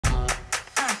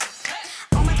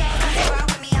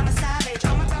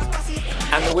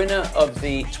The winner of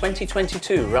the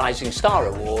 2022 Rising Star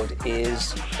Award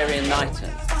is Erriyon Knighton.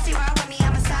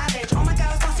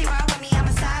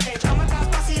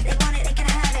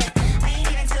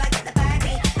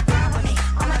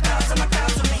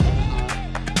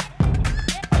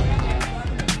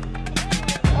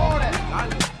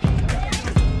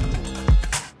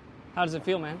 How does it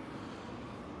feel, man?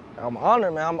 I'm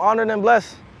honored, man. I'm honored and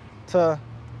blessed to,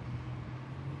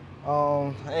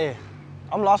 hey,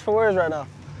 I'm lost for words right now.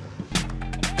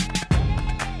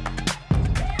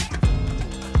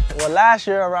 Well, last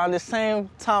year around this same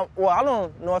time, well, I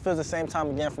don't know if it was the same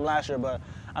time again from last year, but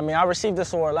I mean, I received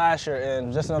this award last year,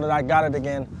 and just know that I got it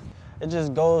again. It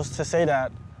just goes to say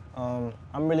that I'm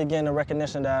really getting the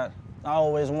recognition that I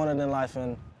always wanted in life.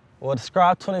 And well, the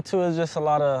Scribe 22 is just a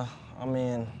lot of, I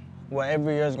mean, well,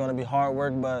 every year is going to be hard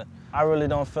work, but I really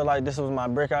don't feel like this was my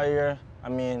breakout year. I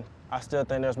mean, I still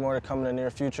think there's more to come in the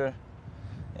near future,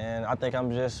 and I think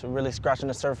I'm just really scratching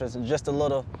the surface just a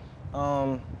little.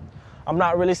 I'm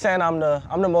not really saying I'm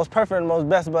the most perfect and most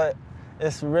best, but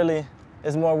it's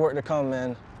more work to come,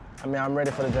 and I mean, I'm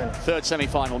ready for the journey. Third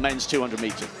semi-final, men's 200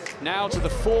 metres. Now to the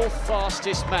fourth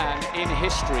fastest man in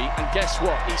history, and guess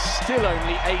what? He's still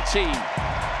only 18.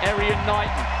 Erriyon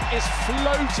Knighton is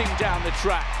floating down the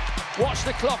track. Watch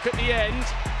the clock at the end.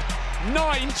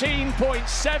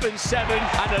 19.77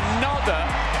 and another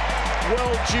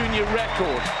World Junior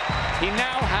record. He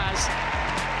now has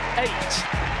 8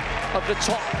 of the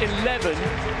top 11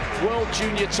 World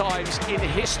Junior times in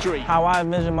history. How I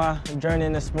envision my journey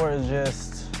in this sport is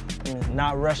just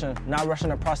not rushing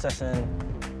the process and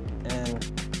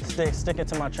sticking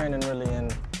to my training really,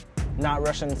 and not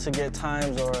rushing to get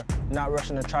times or not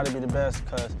rushing to try to be the best,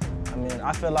 because I mean,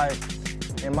 I feel like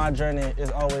in my journey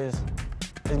it's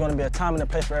going to be a time and a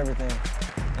place for everything.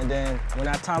 And then when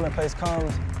that time and place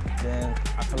comes, then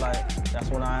I feel like that's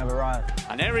when I have arrived.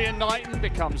 And Erriyon Knighton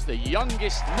becomes the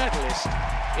youngest medalist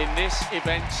in this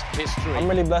event's history. I'm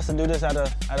really blessed to do this at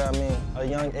a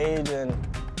young age, and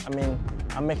I mean,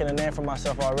 I'm making a name for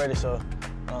myself already, so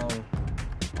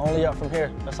only up from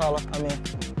here. That's all,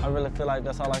 I really feel like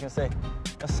that's all I can say.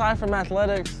 Aside from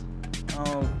athletics,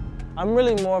 I'm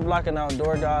really more of like an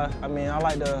outdoor guy. I mean,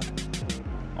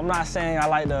 I'm not saying I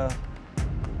like the,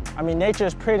 I mean, nature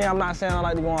is pretty. I'm not saying I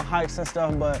like to go on hikes and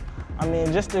stuff, but I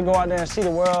mean, just to go out there and see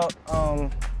the world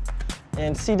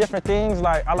and see different things.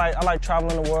 Like, I like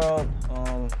traveling the world.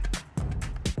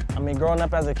 I mean, growing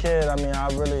up as a kid, I mean, I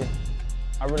really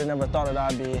never thought that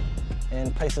I'd be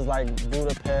in places like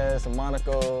Budapest,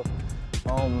 Monaco,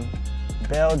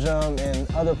 Belgium, and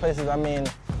other places. I mean,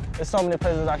 there's so many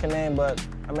places I can name, but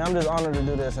I mean, I'm just honored to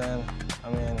do this, and I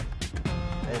mean,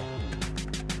 hey,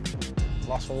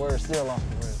 lost for words, still lost.